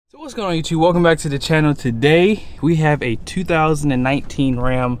So what's going on, YouTube? Welcome back to the channel. Today we have a 2019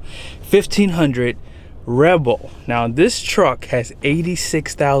 Ram 1500 Rebel. Now this truck has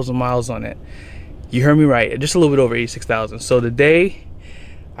 86,000 miles on it. You heard me right, just a little bit over 86,000. So today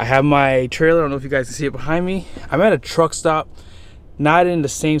I have my trailer. I don't know if you guys can see it behind me. I'm at a truck stop, not in the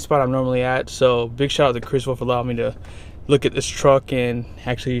same spot I'm normally at. So big shout out to Chris for allowing me to look at this truck and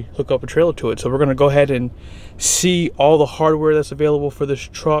actually hook up a trailer to it. So we're gonna go ahead and see all the hardware that's available for this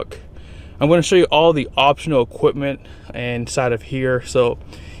truck. I'm gonna show you all the optional equipment inside of here. So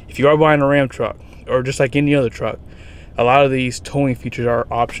if you are buying a Ram truck or just like any other truck, a lot of these towing features are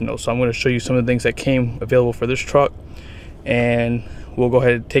optional. So I'm gonna show you some of the things that came available for this truck, and we'll go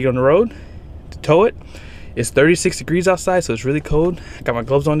ahead and take it on the road to tow it. It's 36 degrees outside, so it's really cold. I got my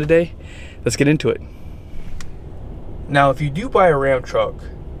gloves on today. Let's get into it. Now, if you do buy a Ram truck,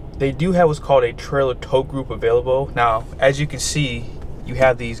 they do have what's called a trailer tow group available. Now, as you can see, you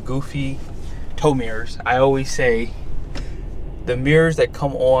have these goofy tow mirrors. I always say the mirrors that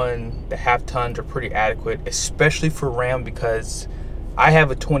come on the half tons are pretty adequate, especially for Ram, because I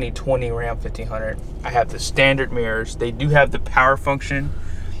have a 2020 Ram 1500. I have the standard mirrors. They do have the power function.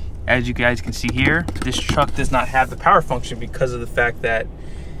 As you guys can see here, this truck does not have the power function because of the fact that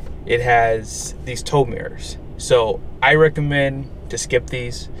it has these tow mirrors. So I recommend to skip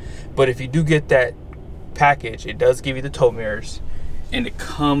these, but if you do get that package, it does give you the tow mirrors, and it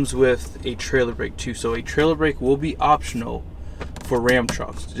comes with a trailer brake too. So a trailer brake will be optional for Ram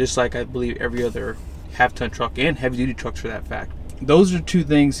trucks, just like I believe every other half-ton truck and heavy-duty trucks for that fact. Those are two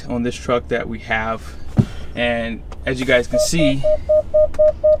things on this truck that we have, and as you guys can see,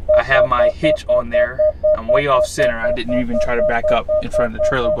 I have my hitch on there. I'm way off center. I didn't even try to back up in front of the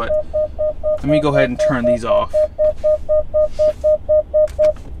trailer, but let me go ahead and turn these off.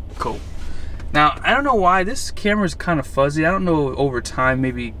 Cool. Now, I don't know why this camera is kind of fuzzy. I don't know, over time,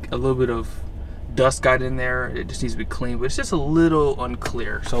 maybe a little bit of dust got in there. It just needs to be clean, but it's just a little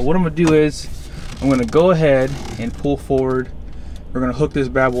unclear. So what I'm gonna do is, I'm gonna go ahead and pull forward. We're gonna hook this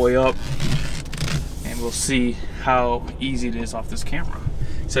bad boy up, and we'll see how easy it is off this camera.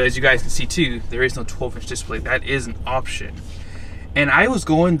 So as you guys can see too, there is no 12-inch display. That is an option. And I was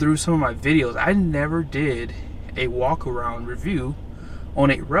going through some of my videos. I never did a walk around review on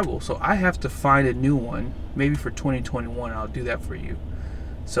a Rebel, so I have to find a new one. Maybe for 2021, I'll do that for you.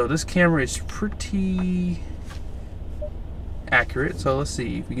 So this camera is pretty accurate. So let's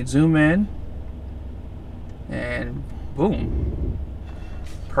see if we can zoom in, and boom,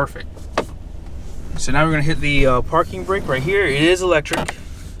 perfect. So now we're gonna hit the parking brake right here. It is electric.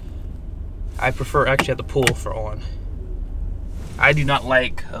 I prefer actually have to pull for on. I do not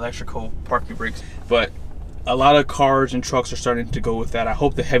like electrical parking brakes, but a lot of cars and trucks are starting to go with that. I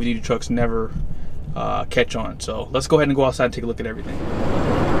hope the heavy duty trucks never catch on. So let's go ahead and go outside and take a look at everything.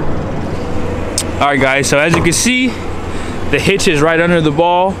 All right guys, so as you can see, the hitch is right under the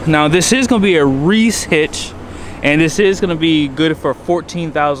ball. Now this is gonna be a Reese hitch, and this is gonna be good for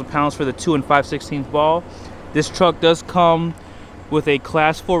 14,000 pounds for the 2 5/16 ball. This truck does come with a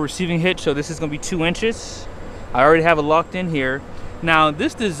class 4 receiving hitch, so this is gonna be 2 inches. I already have it locked in here. Now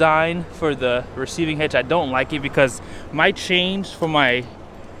this design for the receiving hitch, I don't like it because my chains for my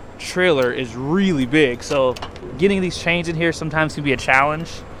trailer is really big. So getting these chains in here sometimes can be a challenge.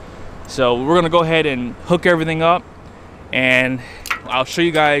 So we're gonna go ahead and hook everything up, and I'll show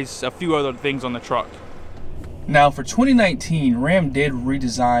you guys a few other things on the truck. Now for 2019, Ram did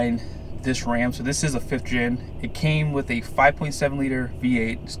redesign this Ram. So this is a 5th gen. It came with a 5.7 liter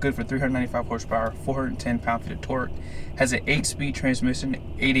V8. It's good for 395 horsepower, 410 pound-feet of torque. Has an 8-speed transmission,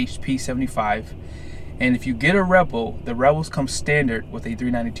 8 HP 75. And if you get a Rebel, the Rebels come standard with a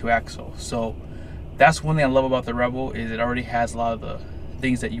 392 axle. So that's one thing I love about the Rebel, is it already has a lot of the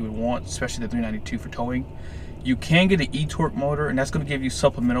things that you would want, especially the 392 for towing. You can get an e-torque motor, and that's going to give you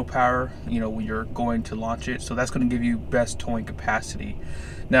supplemental power, you know, when you're going to launch it. So that's going to give you best towing capacity.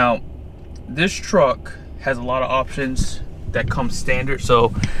 Now, this truck has a lot of options that come standard.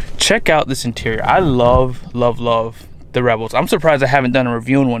 So check out this interior. I love the Rebels. I'm surprised I haven't done a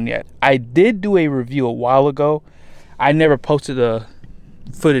review on one yet. I did do a review a while ago. I never posted the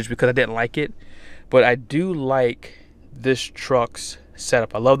footage because I didn't like it, but I do like this truck's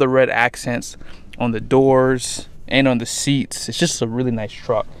setup. I love the red accents on the doors and on the seats. It's just a really nice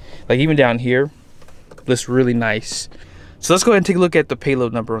truck. Like even down here, looks really nice. So let's go ahead and take a look at the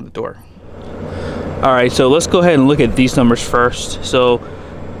payload number on the door. All right, so let's go ahead and look at these numbers first. So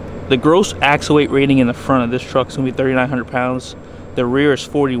the gross axle weight rating in the front of this truck is gonna be 3,900 pounds. The rear is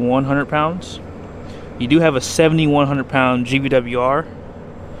 4,100 pounds. You do have a 7,100 pound GVWR.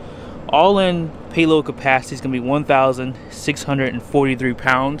 All in payload capacity is going to be 1,643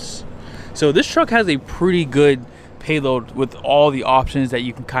 pounds. So this truck has a pretty good payload with all the options that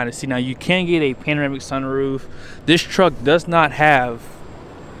you can kind of see. Now you can get a panoramic sunroof. This truck does not have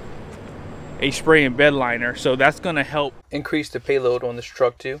a spray and bed liner, so that's going to help increase the payload on this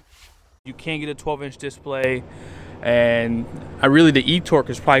truck too. You can get a 12-inch display, and the e-torque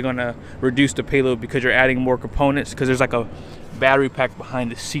is probably going to reduce the payload because you're adding more components, because there's like a battery pack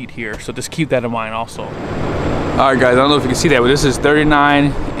behind the seat here, so just keep that in mind also. All right guys, I don't know if you can see that, but this is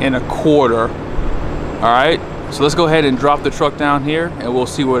 39.25. all right, so let's go ahead and drop the truck down here and we'll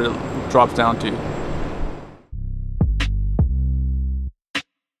see what it drops down to.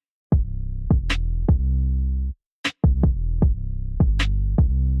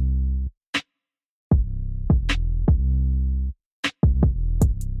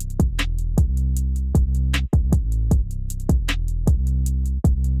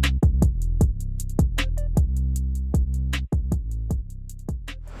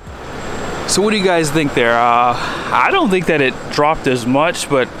 So what do you guys think there? I don't think that it dropped as much,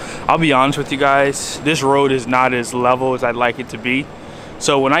 but I'll be honest with you guys, this road is not as level as I'd like it to be.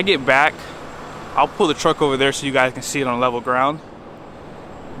 So when I get back, I'll pull the truck over there so you guys can see it on level ground.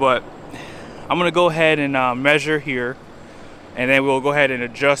 But I'm gonna go ahead and measure here, and then we'll go ahead and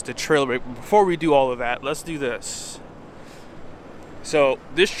adjust the trailer brake. Before we do all of that, let's do this. So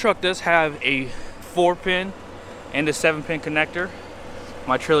this truck does have a 4-pin and a 7-pin connector.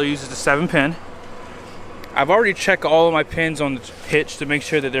 My trailer uses the 7-pin. I've already checked all of my pins on the hitch to make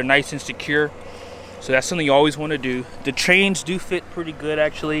sure that they're nice and secure. So that's something you always want to do. The chains do fit pretty good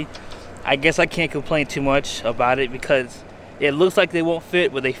actually. I guess I can't complain too much about it because it looks like they won't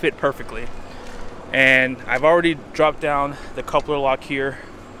fit, but they fit perfectly. And I've already dropped down the coupler lock here.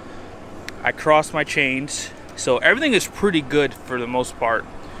 I crossed my chains. So everything is pretty good for the most part.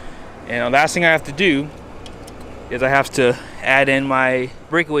 And the last thing I have to do is I have to add in my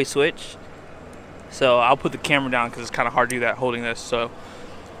breakaway switch. So I'll put the camera down because it's kind of hard to do that holding this. So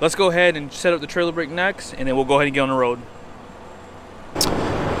let's go ahead and set up the trailer brake next, and then we'll go ahead and get on the road.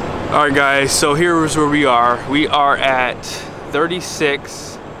 All right guys, so here's where we are. We are at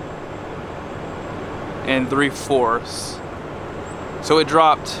 36 3/4. So it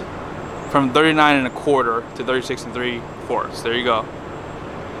dropped from 39.25 to 36 3/4. There you go.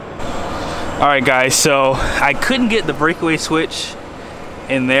 All right guys, so I couldn't get the breakaway switch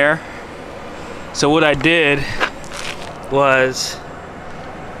in there. So what I did was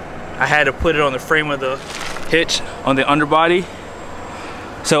I had to put it on the frame of the hitch on the underbody.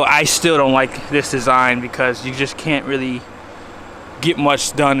 So I still don't like this design because you just can't really get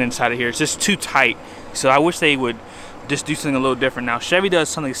much done inside of here. It's just too tight. So I wish they would just do something a little different. Now Chevy does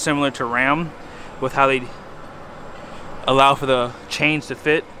something similar to Ram with how they allow for the chains to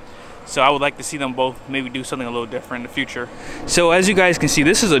fit. So I would like to see them both maybe do something a little different in the future. So as you guys can see,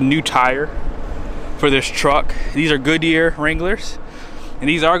 this is a new tire for this truck. These are Goodyear Wranglers, and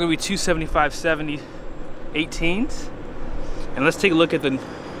these are going to be 275/70 18s. And let's take a look at the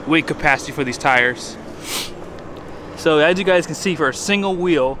weight capacity for these tires. So as you guys can see, for a single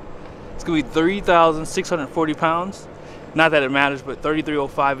wheel, it's going to be 3,640 pounds. Not that it matters, but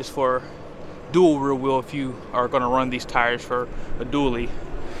 3,305 is for dual rear wheel if you are going to run these tires for a dually.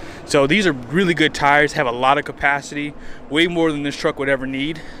 So these are really good tires, have a lot of capacity, way more than this truck would ever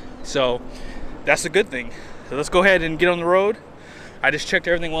need. So that's a good thing. So let's go ahead and get on the road. I just checked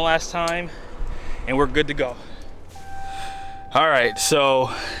everything one last time and we're good to go. All right,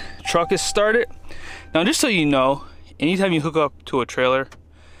 so truck is started. Now just so you know, anytime you hook up to a trailer,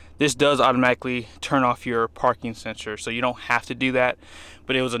 this does automatically turn off your parking sensor. So you don't have to do that,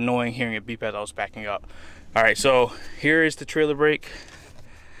 but it was annoying hearing it beep as I was backing up. All right, so here is the trailer brake.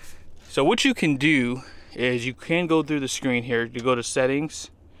 So what you can do is you can go through the screen here. You go to settings.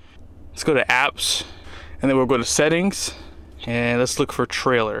 Let's go to apps, and then we'll go to settings, and let's look for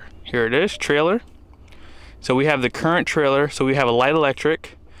trailer. Here it is, trailer. So we have the current trailer. So we have a light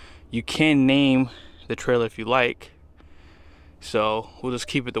electric. You can name the trailer if you like. So we'll just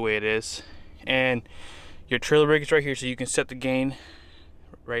keep it the way it is. And your trailer brake is right here, so you can set the gain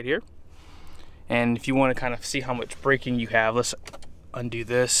right here. And if you want to kind of see how much braking you have, let's undo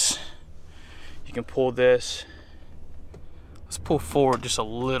this. You can pull this. Let's pull forward just a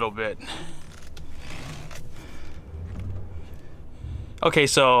little bit. Okay,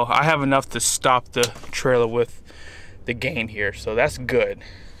 so I have enough to stop the trailer with the gain here, so that's good.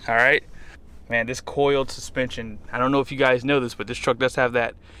 All right, man, this coiled suspension, I don't know if you guys know this, but this truck does have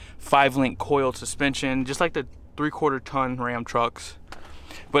that 5-link coiled suspension, just like the 3/4 ton Ram trucks.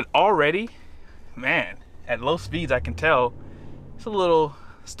 But already, man, at low speeds I can tell it's a little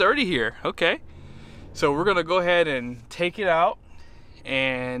sturdy here. Okay, So we're gonna go ahead and take it out,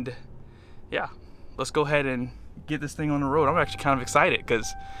 and yeah, let's go ahead and get this thing on the road. I'm actually kind of excited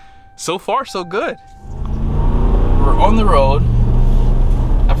because so far so good. We're on the road.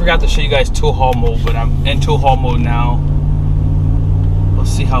 I forgot to show you guys tool haul mode, but I'm in tool haul mode now.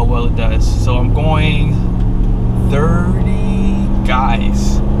 Let's see how well it does. So I'm going 30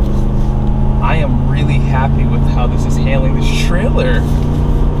 guys. I am really happy with how this is handling this trailer.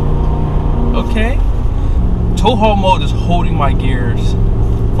 Okay. Tow haul mode is holding my gears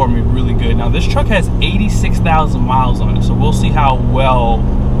for me really good. Now this truck has 86,000 miles on it, so we'll see how well,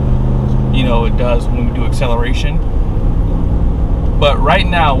 you know, it does when we do acceleration. But right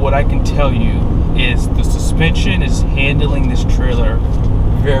now, what I can tell you is the suspension is handling this trailer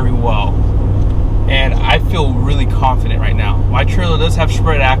very well. And I feel really confident right now. My trailer does have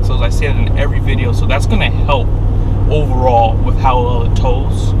spread axles. I say that in every video, so that's gonna help overall with how well it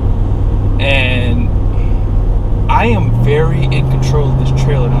tows. And I am very in control of this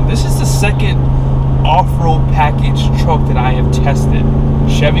trailer. Now, this is the second off-road package truck that I have tested.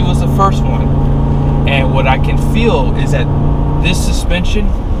 Chevy was the first one. And what I can feel is that this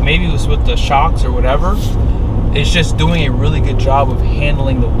suspension, maybe it was with the shocks or whatever, it's just doing a really good job of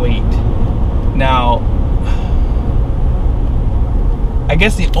handling the weight. Now, I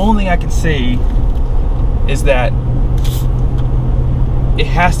guess the only thing I can say is that it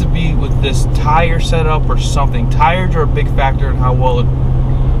has to be with this tire setup or something. Tires are a big factor in how well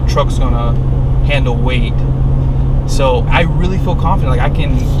a truck's gonna handle weight. So I really feel confident. Like, I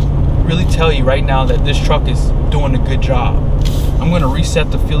can really tell you right now that this truck is doing a good job. I'm gonna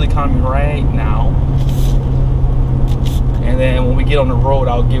reset the fuel economy right now. And then when we get on the road,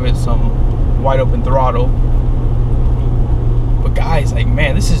 I'll give it some wide open throttle. But guys, like,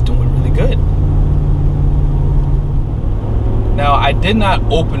 man, this is doing really good. Now, I did not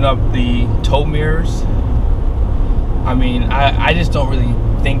open up the tow mirrors. I mean, I just don't really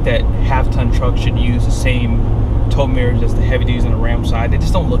think that half-ton trucks should use the same tow mirrors as the heavy duties on the Ram side. They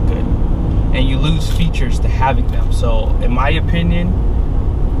just don't look good. And you lose features to having them. So, in my opinion,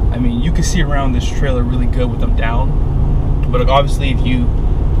 I mean, you can see around this trailer really good with them down. But obviously, if you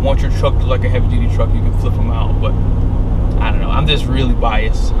want your truck to look like a heavy-duty truck, you can flip them out. But, I don't know. I'm just really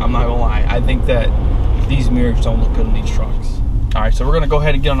biased. I'm not gonna lie. I think that these mirrors don't look good in these trucks. All right, so we're gonna go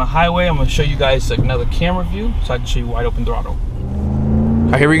ahead and get on the highway. I'm gonna show you guys another camera view so I can show you wide open throttle.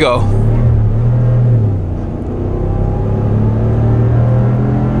 All right, here we go.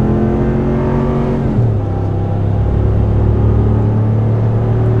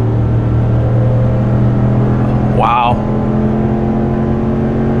 Wow.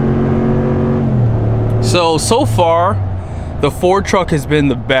 So far, the Ford truck has been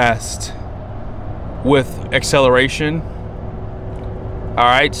the best with acceleration. All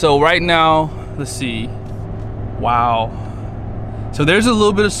right, so right now, let's see. Wow. So there's a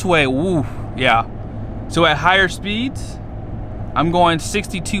little bit of sway. Woo, yeah. So at higher speeds, I'm going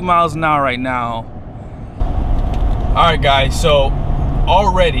 62 miles an hour right now. All right, guys, so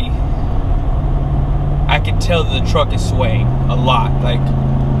already I can tell that the truck is swaying a lot. Like,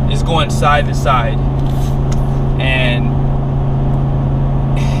 it's going side to side. And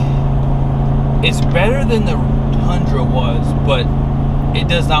it's better than the Tundra was, but it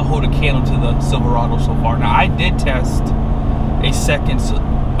does not hold a candle to the Silverado so far. Now, I did test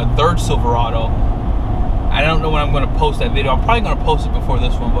a third Silverado. I don't know when I'm going to post that video. I'm probably going to post it before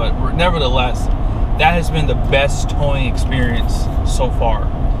this one, but nevertheless, that has been the best towing experience so far.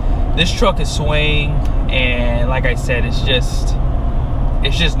 This truck is swaying, and like I said, it's just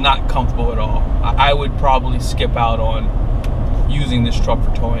not comfortable at all. I would probably skip out on using this truck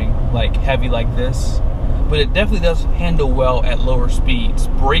for towing, like heavy like this. But it definitely does handle well at lower speeds.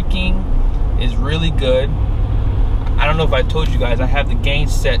 Braking is really good. I don't know if I told you guys, I have the gain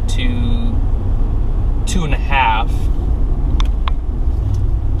set to 2.5.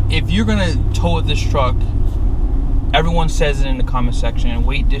 If you're gonna tow with this truck, everyone says it in the comment section, and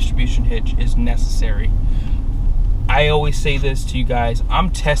weight distribution hitch is necessary. I always say this to you guys, I'm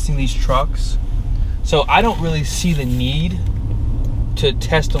testing these trucks, so I don't really see the need to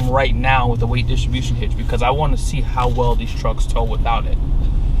test them right now with the weight distribution hitch, because I want to see how well these trucks tow without it.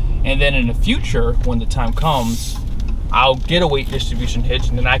 And then in the future, when the time comes, I'll get a weight distribution hitch,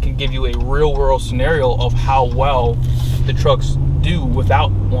 and then I can give you a real world scenario of how well the trucks do without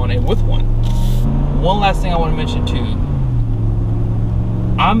one and with one. One last thing I want to mention too,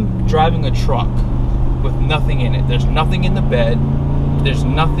 I'm driving a truck with nothing in it. There's nothing in the bed, there's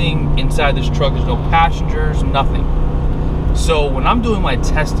nothing inside this truck, there's no passengers, nothing. So when I'm doing my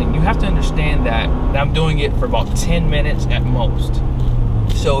testing, you have to understand that I'm doing it for about 10 minutes at most.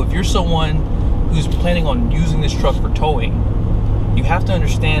 So if you're someone who's planning on using this truck for towing, you have to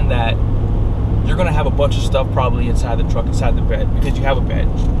understand that you're gonna have a bunch of stuff probably inside the truck, inside the bed, because you have a bed.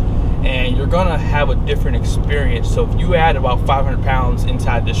 And you're gonna have a different experience. So if you add about 500 pounds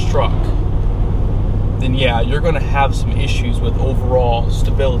inside this truck, then yeah, you're gonna have some issues with overall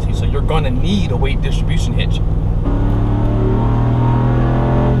stability. So you're gonna need a weight distribution hitch.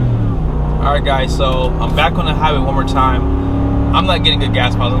 All right guys, so I'm back on the highway one more time. I'm not getting good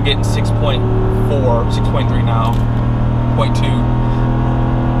gas miles. I'm getting 6.4, 6.3 now, 0.2.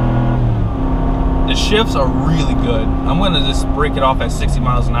 The shifts are really good. I'm gonna just break it off at 60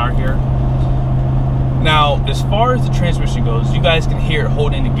 miles an hour here. Now, as far as the transmission goes, you guys can hear it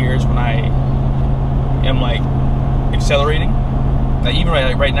holding the gears when I am like accelerating. Now, even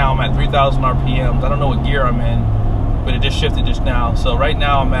right now, I'm at 3,000 RPMs. I don't know what gear I'm in, but it just shifted just now. So right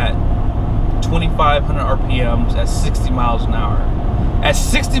now, I'm at 2,500 RPMs at 60 miles an hour. At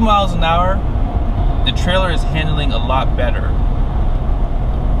 60 miles an hour, the trailer is handling a lot better.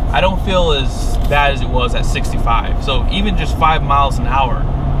 I don't feel as bad as it was at 65. So even just 5 miles an hour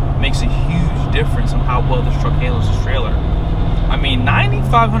makes a huge difference on how well this truck handles this trailer. I mean,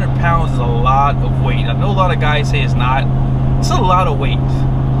 9,500 pounds is a lot of weight. I know a lot of guys say it's not. It's a lot of weight.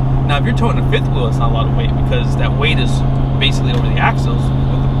 Now, if you're towing a fifth wheel, it's not a lot of weight because that weight is basically over the axles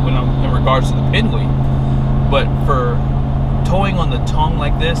in regards to the pin weight. But for towing on the tongue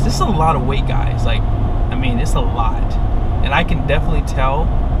like this is a lot of weight, guys. Like, I mean, it's a lot. And I can definitely tell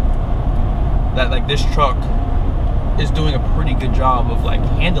that like this truck is doing a pretty good job of like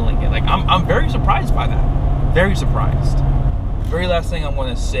handling it. Like I'm very surprised by that. Very surprised. The very last thing I'm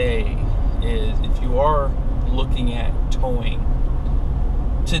going to say is if you are looking at towing,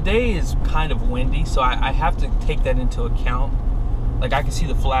 today is kind of windy, so I have to take that into account. Like I can see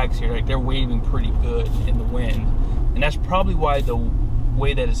the flags here, like they're waving pretty good in the wind. And that's probably why the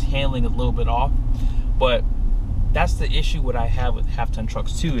way that it's handling is a little bit off. But that's the issue what I have with half-ton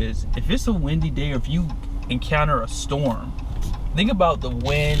trucks too, is if it's a windy day or if you encounter a storm, think about the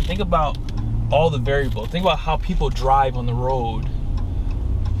wind, think about all the variables, think about how people drive on the road.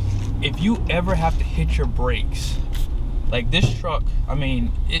 If you ever have to hit your brakes, like this truck, I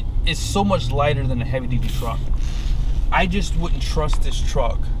mean, it is so much lighter than a heavy-duty truck. I just wouldn't trust this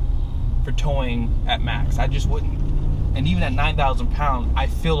truck for towing at max. I just wouldn't. And even at 9,000 pounds, I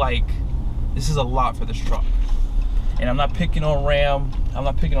feel like this is a lot for this truck. And I'm not picking on Ram. I'm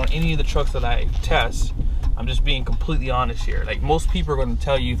not picking on any of the trucks that I test. I'm just being completely honest here. Like most people are going to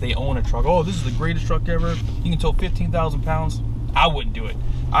tell you if they own a truck, oh, this is the greatest truck ever. You can tow 15,000 pounds. I wouldn't do it.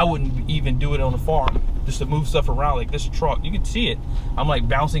 I wouldn't even do it on a farm just to move stuff around. Like this truck, you can see it. I'm like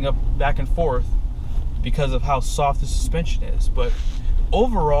bouncing up back and forth because of how soft the suspension is. But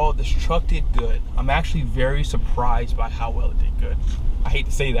overall, this truck did good. I'm actually very surprised by how well it did good. I hate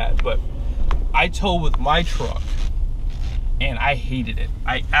to say that, but I towed with my truck and I hated it.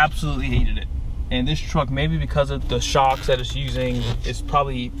 I absolutely hated it. And this truck, maybe because of the shocks that it's using, is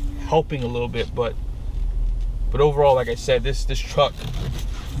probably helping a little bit, but overall, like I said, this truck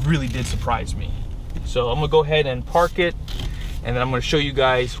really did surprise me. So I'm gonna go ahead and park it, and then I'm gonna show you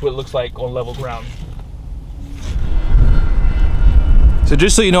guys what it looks like on level ground. So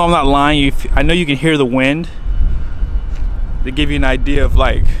just so you know, I'm not lying. I know you can hear the wind. To give you an idea of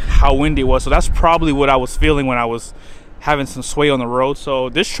like how windy it was. So that's probably what I was feeling when I was having some sway on the road. So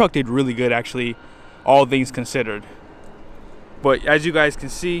this truck did really good, actually, all things considered. But as you guys can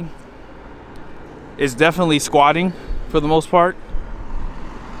see, it's definitely squatting for the most part.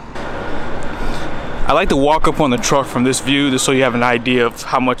 I like to walk up on the truck from this view just so you have an idea of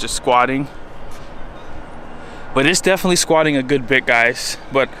how much it's squatting. But it's definitely squatting a good bit, guys.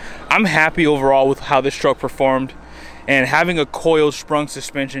 But I'm happy overall with how this truck performed. And having a coiled sprung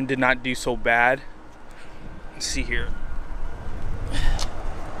suspension did not do so bad. Let's see here.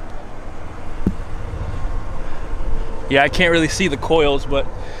 Yeah, I can't really see the coils, but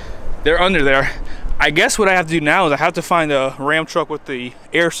they're under there. I guess what I have to do now is I have to find a Ram truck with the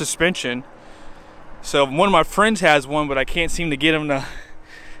air suspension. So one of my friends has one, but I can't seem to get him to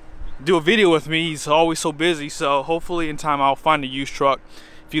do a video with me. He's always so busy. So hopefully in time I'll find a used truck.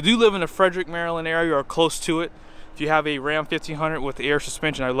 If you do live in the Frederick, Maryland area or close to it, if you have a Ram 1500 with the air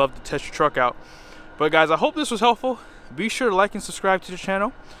suspension, I'd love to test your truck out. But guys, I hope this was helpful. Be sure to like and subscribe to the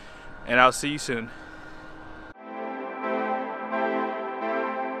channel, and I'll see you soon.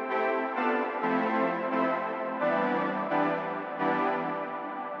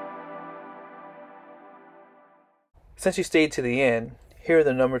 Since you stayed to the end, here are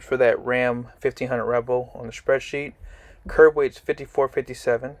the numbers for that Ram 1500 Rebel on the spreadsheet. Curb weight's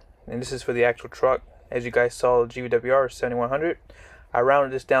 5457, and this is for the actual truck. As you guys saw, the GVWR is 7100. I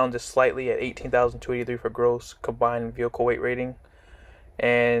rounded this down just slightly at 18,283 for gross combined vehicle weight rating,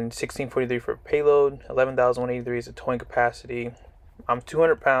 and 1643 for payload. 11,183 is the towing capacity. I'm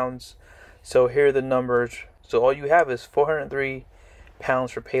 200 pounds, so here are the numbers. So all you have is 403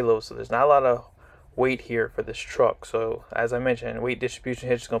 pounds for payload, so there's not a lot of weight here for this truck. So as I mentioned, weight distribution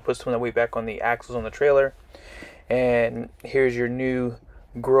here is going to put some of the weight back on the axles on the trailer. And here's your new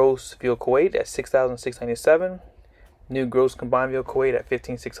gross vehicle weight at 6,697. New gross combined vehicle weight at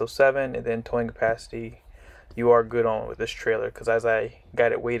 15,607, and then towing capacity you are good on with this trailer, because as I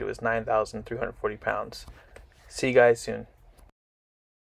got it weighed, it was 9,340 pounds. See you guys soon.